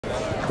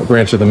What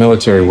branch of the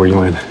military were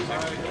you in?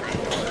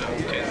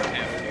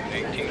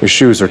 Your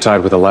shoes are tied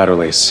with a ladder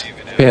lace.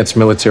 Pants,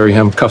 military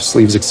hem, cuff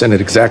sleeves extended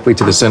exactly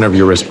to the center of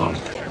your wristbone.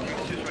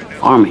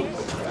 Army.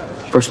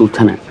 First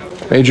Lieutenant.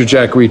 Major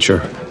Jack Reacher,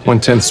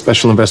 110th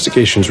Special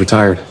Investigations,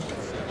 retired.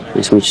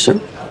 Nice to meet you,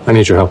 sir. I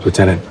need your help,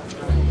 Lieutenant.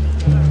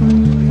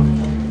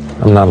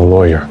 I'm not a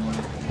lawyer.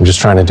 I'm just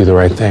trying to do the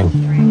right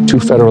thing. 2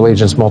 federal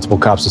agents, multiple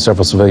cops, and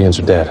several civilians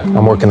are dead.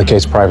 I'm working the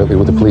case privately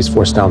with the police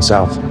force down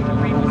south.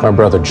 My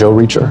brother, Joe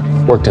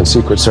Reacher, worked in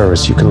Secret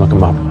Service. You can look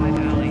him up.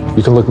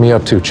 You can look me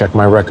up, too. Check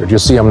my record. You'll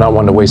see I'm not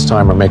one to waste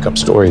time or make up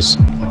stories.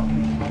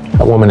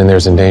 That woman in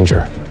there's in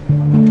danger.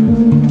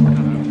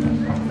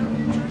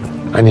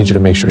 I need you to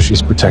make sure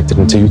she's protected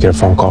until you get a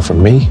phone call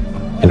from me,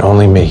 and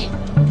only me.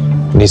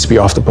 It needs to be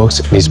off the books.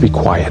 It needs to be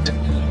quiet.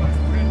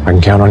 I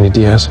can count on you,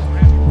 Diaz?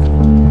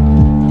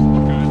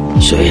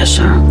 So, yes,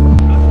 sir.